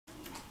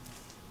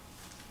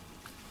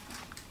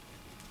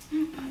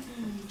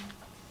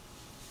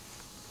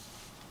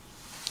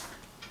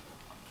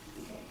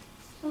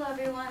Hello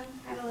everyone,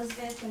 I'm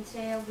Elizabeth, and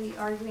today I'll be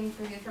arguing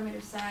for the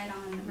affirmative side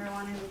on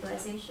marijuana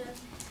legalization.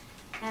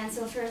 And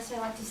so first I'd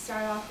like to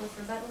start off with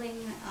rebuttaling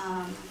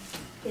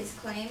his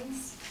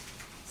claims.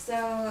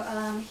 So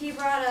he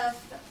brought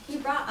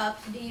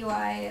up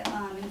DUI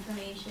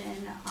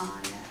information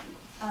on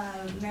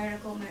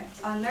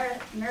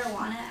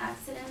marijuana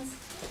accidents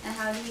and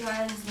how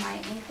DUIs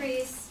might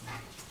increase,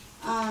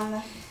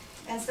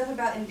 and stuff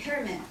about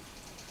impairment.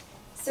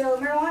 So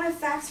marijuana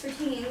facts for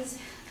teens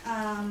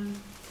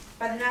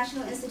by the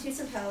National Institutes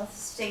of Health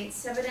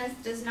states evidence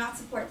does not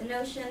support the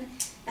notion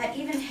that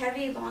even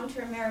heavy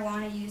long-term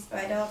marijuana use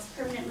by adults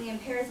permanently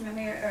impairs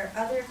memory or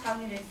other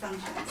cognitive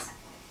functions.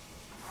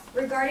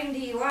 Regarding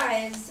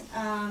DUIs,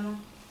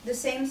 the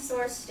same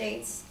source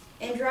states,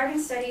 in driving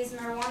studies,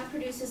 marijuana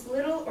produces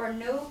little or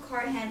no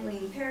car handling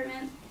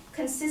impairment,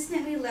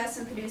 consistently less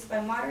than produced by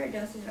moderate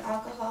doses of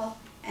alcohol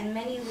and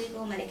many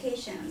legal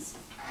medications.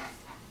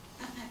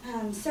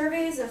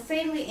 Surveys of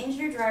fatally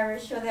injured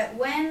drivers show that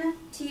when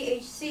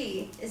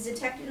THC is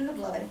detected in the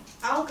blood,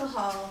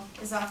 alcohol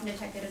is often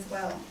detected as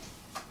well.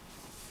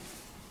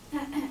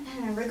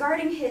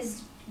 Regarding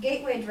his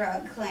gateway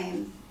drug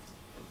claim,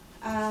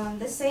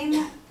 the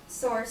same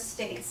source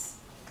states,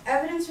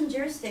 evidence from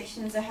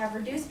jurisdictions that have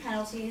reduced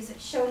penalties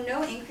show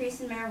no increase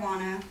in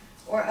marijuana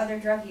or other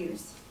drug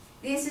use.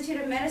 The Institute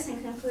of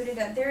Medicine concluded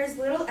that there is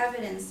little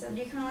evidence of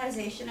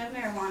decriminalization of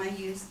marijuana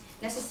use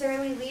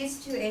necessarily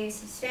leads to a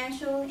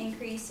substantial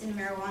increase in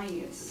marijuana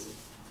use.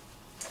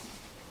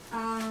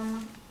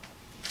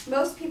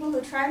 Most people who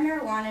try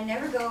marijuana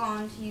never go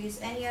on to use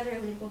any other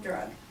illegal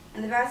drug,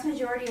 and the vast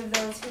majority of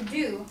those who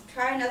do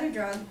try another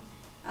drug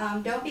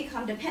don't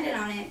become dependent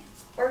on it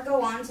or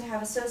go on to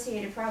have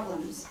associated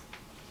problems.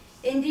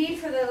 Indeed,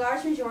 for the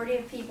large majority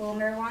of people,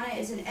 marijuana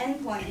is an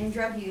endpoint in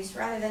drug use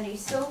rather than a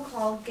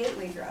so-called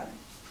gateway drug.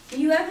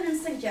 New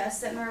evidence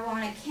suggests that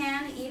marijuana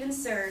can even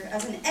serve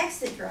as an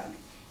exit drug,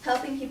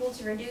 helping people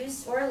to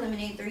reduce or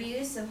eliminate their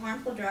use of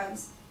harmful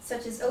drugs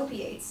such as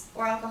opiates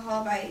or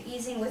alcohol by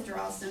easing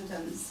withdrawal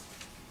symptoms.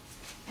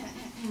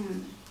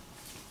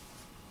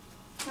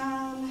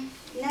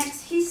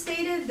 Next, he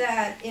stated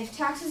that if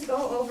taxes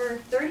go over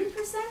 30%,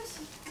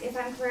 if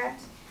I'm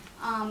correct,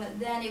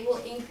 then it will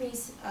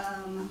increase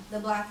the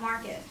black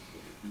market.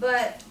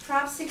 But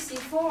Prop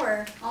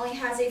 64 only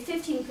has a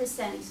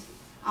 15%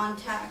 on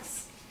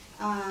tax,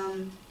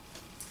 and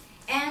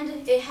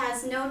it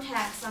has no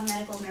tax on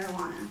medical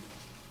marijuana.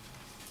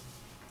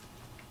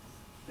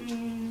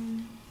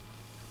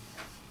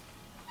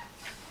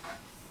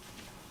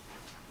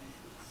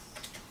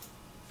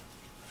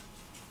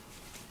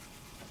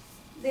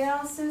 They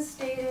also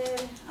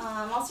stated,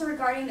 also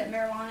regarding that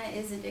marijuana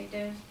is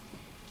addictive,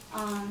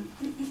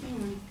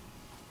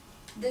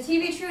 the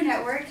TV True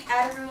Network,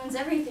 Ad Ruins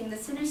Everything, The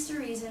Sinister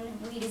Reason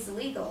Weed is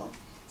Illegal,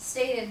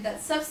 stated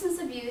that Substance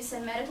Abuse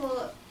and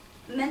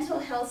Mental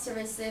Health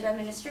Services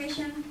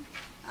Administration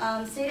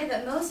stated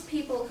that most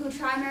people who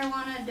try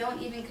marijuana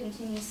don't even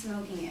continue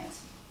smoking it.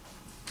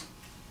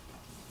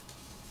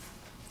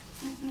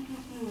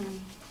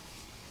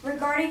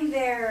 Regarding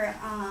their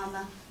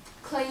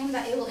claim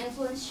that it will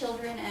influence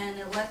children and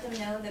let them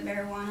know that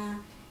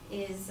marijuana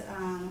is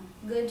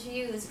good to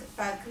use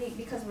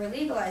because we're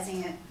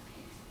legalizing it.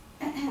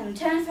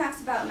 10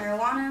 facts about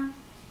marijuana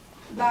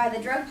by the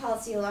Drug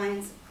Policy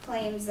Alliance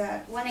claims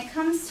that when it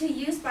comes to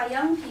use by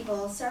young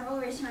people, several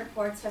recent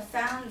reports have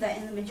found that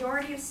in the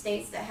majority of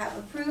states that have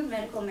approved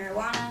medical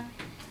marijuana,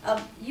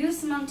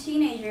 use among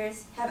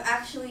teenagers have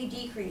actually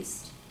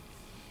decreased.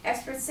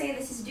 Experts say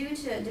this is due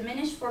to a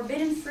diminished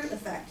forbidden fruit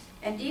effect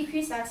and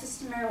decreased access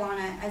to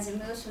marijuana as it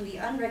moves from the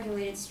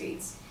unregulated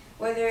streets,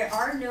 where there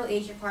are no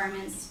age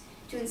requirements,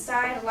 to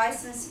inside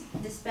licensed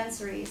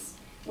dispensaries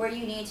where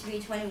you need to be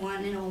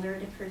 21 and older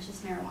to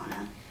purchase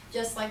marijuana,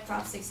 just like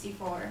Prop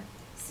 64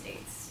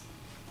 states.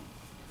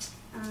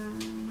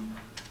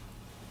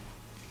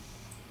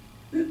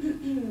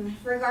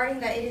 Regarding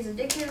that it is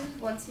addictive,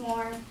 once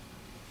more,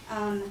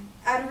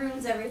 Ad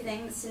Ruins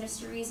Everything, The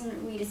Sinister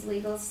Reason Weed is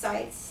Legal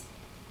cites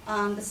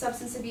the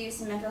Substance Abuse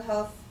and Mental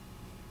Health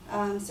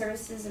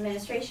Services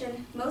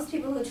Administration. Most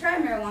people who try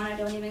marijuana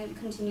don't even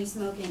continue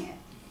smoking it.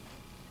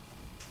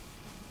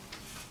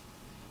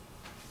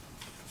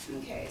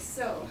 Okay,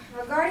 so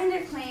regarding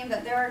their claim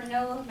that there are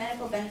no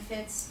medical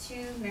benefits to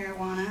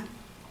marijuana,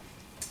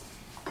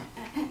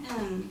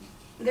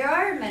 there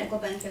are medical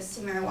benefits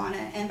to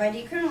marijuana, and by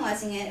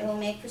decriminalizing it, it will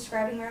make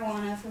prescribing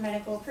marijuana for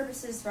medical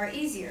purposes far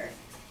easier.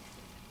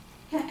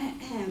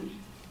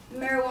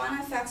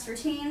 Marijuana Facts for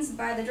Teens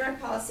by the Drug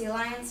Policy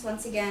Alliance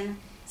once again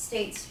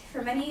states,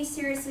 for many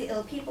seriously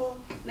ill people,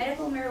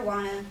 medical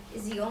marijuana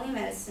is the only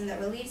medicine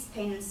that relieves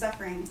pain and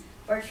suffering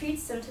or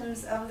treats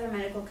symptoms of their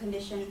medical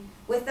condition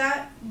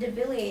without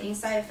debilitating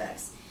side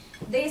effects.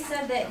 They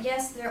said that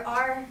yes, there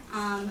are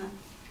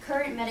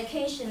current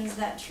medications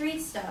that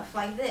treat stuff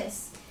like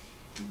this,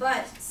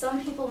 but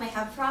some people may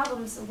have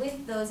problems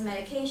with those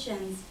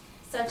medications,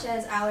 such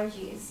as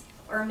allergies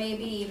or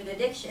maybe even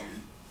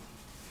addiction.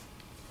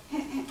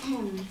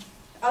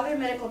 Other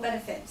medical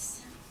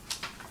benefits.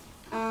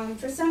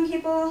 For some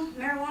people,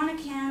 marijuana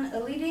can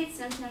alleviate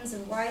symptoms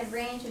of a wide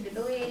range of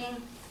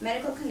debilitating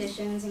medical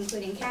conditions,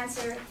 including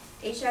cancer,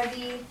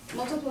 HIV,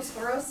 multiple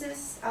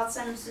sclerosis,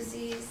 Alzheimer's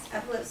disease,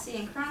 epilepsy,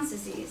 and Crohn's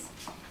disease.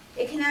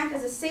 It can act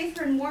as a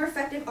safer and more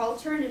effective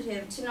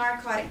alternative to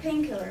narcotic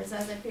painkillers,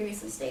 as I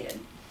previously stated.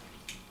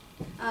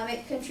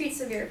 It can treat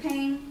severe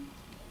pain.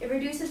 It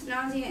reduces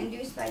nausea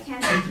induced by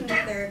cancer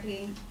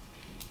chemotherapy.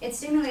 It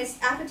stimulates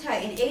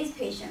appetite in AIDS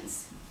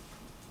patients.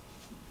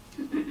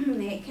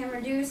 It can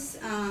reduce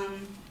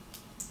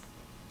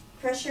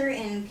pressure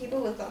in people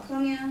with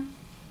glaucoma.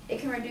 It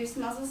can reduce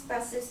muscle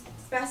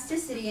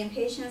spasticity in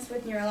patients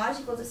with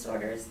neurological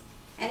disorders,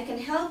 and it can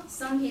help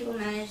some people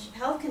manage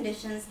health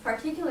conditions,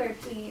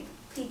 particularly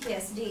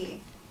PTSD.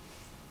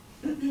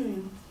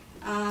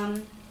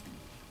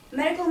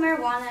 Medical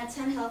marijuana,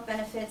 10 health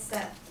benefits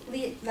that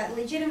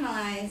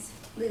legitimize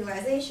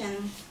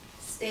legalization,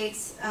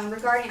 states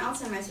regarding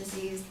Alzheimer's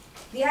disease.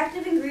 The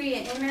active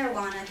ingredient in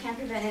marijuana can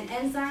prevent an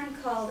enzyme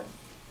called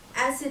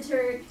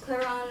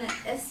acetylcholine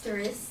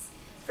esterase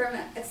from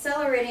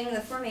accelerating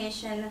the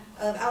formation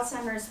of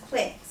Alzheimer's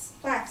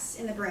plaques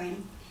in the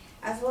brain,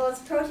 as well as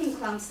protein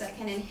clumps that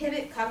can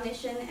inhibit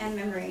cognition and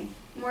memory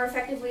more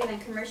effectively than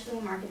commercially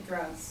marketed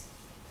drugs.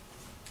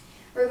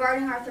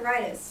 Regarding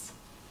arthritis,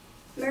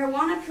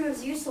 marijuana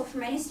proves useful for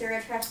many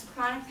stereotypes of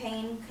chronic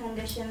pain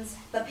conditions,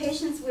 but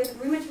patients with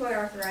rheumatoid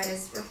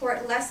arthritis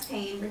report less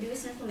pain,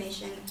 reduced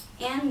inflammation,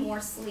 and more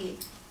sleep.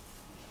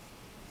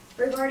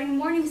 Regarding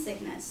morning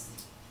sickness,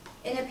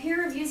 in a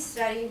peer-reviewed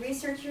study,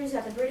 researchers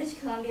at the British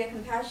Columbia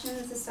Compassion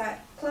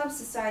Club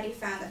Society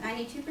found that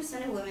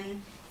 92% of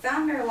women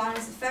found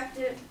marijuana's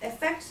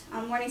effect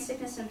on morning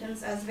sickness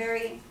symptoms as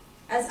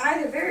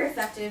either very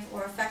effective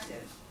or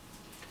effective.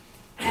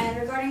 And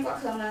regarding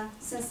glaucoma,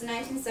 since the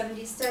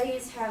 1970s,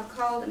 studies have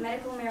called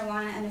medical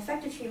marijuana an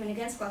effective treatment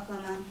against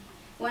glaucoma,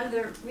 one of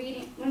the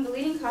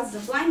leading causes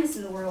of blindness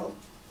in the world.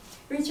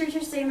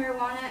 Researchers say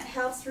marijuana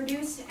helps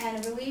reduce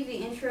and relieve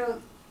the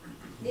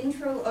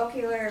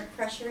intraocular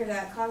pressure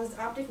that causes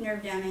optic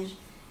nerve damage,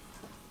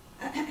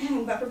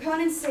 but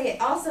proponents say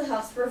it also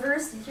helps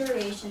reverse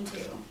deterioration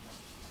too.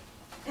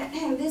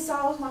 And this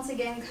all, once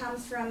again,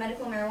 comes from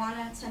medical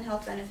marijuana, 10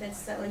 health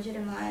benefits that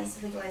legitimize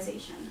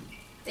legalization.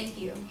 Thank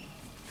you.